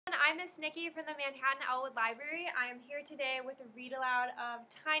I'm Miss Nikki from the Manhattan-Elwood Library. I am here today with a read aloud of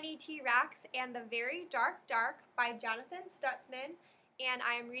Tiny T-Rex and the Very Dark Dark by Jonathan Stutzman, and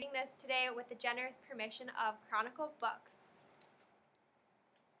I am reading this today with the generous permission of Chronicle Books.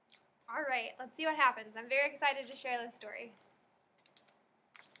 Alright, let's see what happens. I'm very excited to share this story.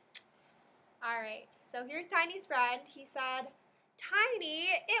 Alright, so here's Tiny's friend. He said,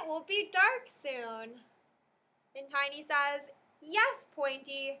 "Tiny, it will be dark soon." And Tiny says, "Yes,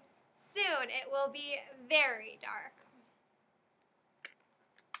 Pointy, soon it will be very dark."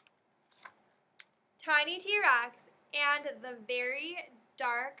 Tiny T-Rex and the Very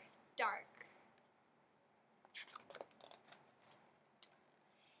Dark Dark.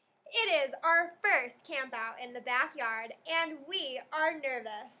 It is our first camp out in the backyard, and we are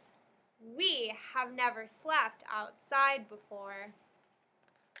nervous. We have never slept outside before.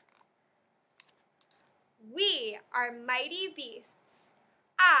 We are mighty beasts.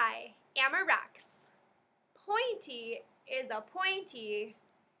 I am a Rex. Pointy is a Pointy,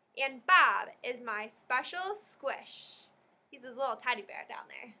 and Bob is my special squish. He's his little teddy bear down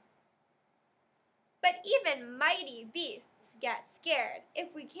there. But even mighty beasts get scared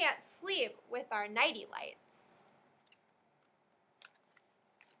if we can't sleep with our nighty lights.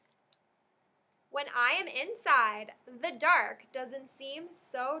 When I am inside, the dark doesn't seem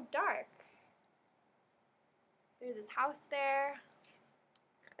so dark. There's his house there.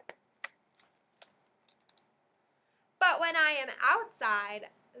 But when I am outside,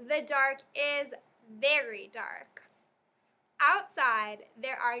 the dark is very dark. Outside,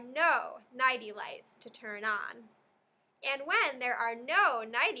 there are no nighty lights to turn on. And when there are no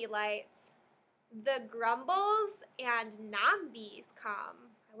nighty lights, the grumbles and nombies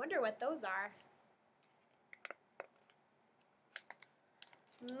come. I wonder what those are.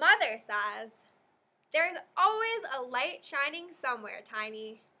 Mother says, "There's always a light shining somewhere,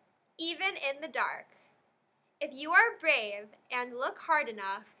 Tiny, even in the dark. If you are brave and look hard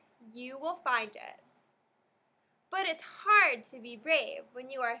enough, you will find it. But it's hard to be brave when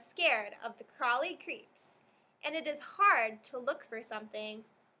you are scared of the crawly creeps, and it is hard to look for something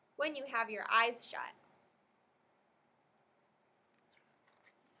when you have your eyes shut."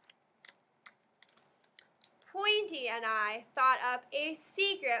 Pointy and I thought up a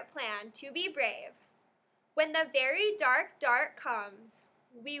secret plan to be brave. When the very dark dark comes,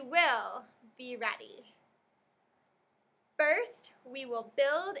 we will be ready. First, we will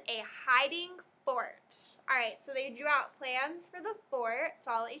build a hiding fort. All right, so they drew out plans for the fort,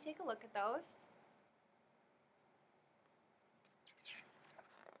 so I'll let you take a look at those.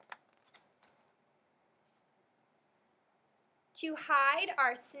 To hide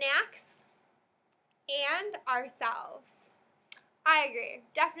our snacks and ourselves. I agree.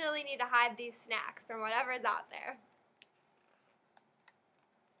 Definitely need to hide these snacks from whatever is out there.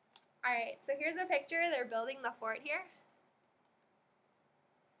 Alright, so here's a picture. They're building the fort here.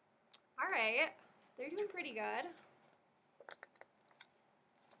 Alright, they're doing pretty good.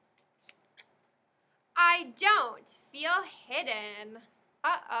 I don't feel hidden.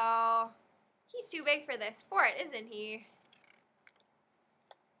 Uh-oh. He's too big for this fort, isn't he?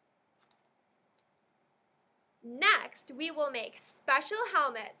 Next, we will make special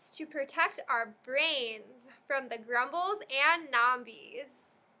helmets to protect our brains from the grumbles and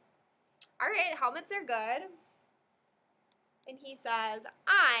nombies. Alright, helmets are good. And he says,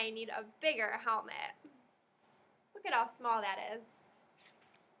 "I need a bigger helmet." Look at how small that is.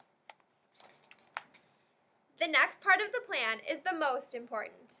 The next part of the plan is the most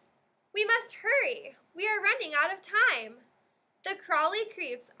important. We must hurry. We are running out of time. The crawly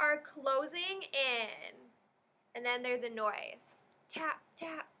creeps are closing in. And then there's a noise. Tap,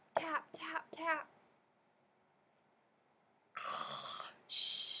 tap, tap, tap, tap.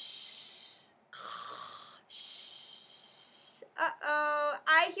 Uh-oh,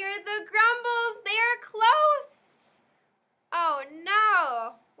 I hear the grumbles. They are close. Oh,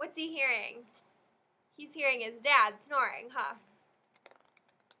 no. What's he hearing? He's hearing his dad snoring, huh?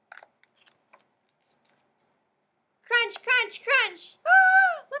 Crunch, crunch, crunch.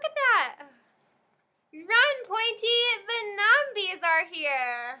 Ah, look at that. Run, Pointy! The nombies are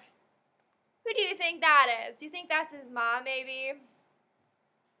here! Who do you think that is? Do you think that's his mom, maybe?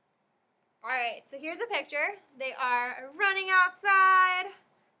 Alright, so here's a picture. They are running outside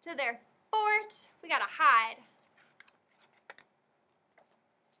to their fort. We gotta hide.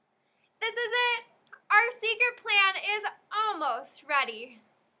 This is it! Our secret plan is almost ready.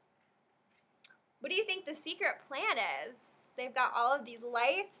 What do you think the secret plan is? They've got all of these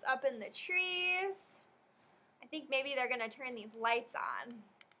lights up in the trees. I think maybe they're going to turn these lights on.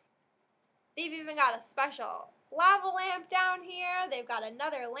 They've even got a special lava lamp down here. They've got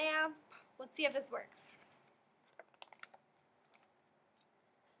another lamp. Let's see if this works.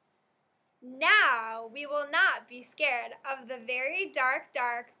 Now we will not be scared of the very dark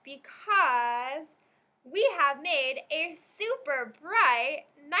because we have made a super bright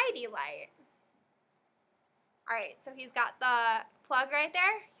nighty light. All right, so he's got the plug right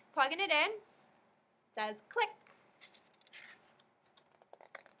there. He's plugging it in. It says click.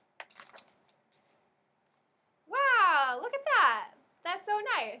 Wow, look at that. That's so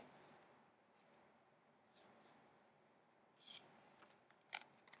nice.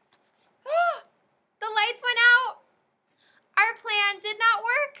 The lights went out. Our plan did not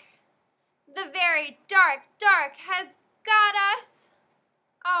work. The very dark has got us.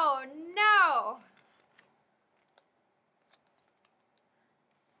 Oh no.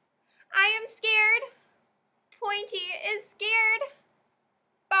 I am scared. Pointy is scared.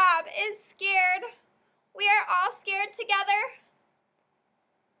 Bob is scared. We are all scared together.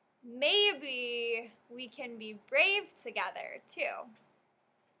 Maybe we can be brave together too.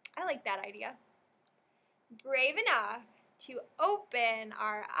 I like that idea. Brave enough to open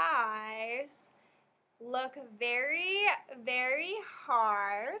our eyes, look very, very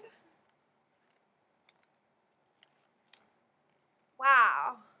hard.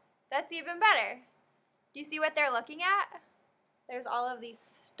 Wow, that's even better. Do you see what they're looking at? There's all of these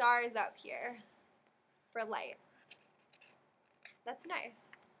stars up here for light. That's nice.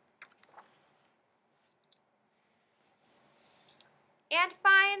 And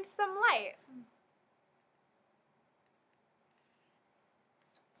find some light.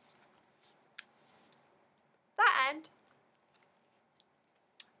 The end.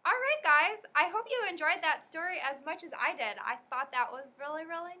 All right, guys. I hope you enjoyed that story as much as I did. I thought that was really,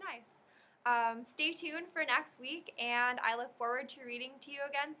 really nice. Stay tuned for next week, and I look forward to reading to you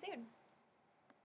again soon.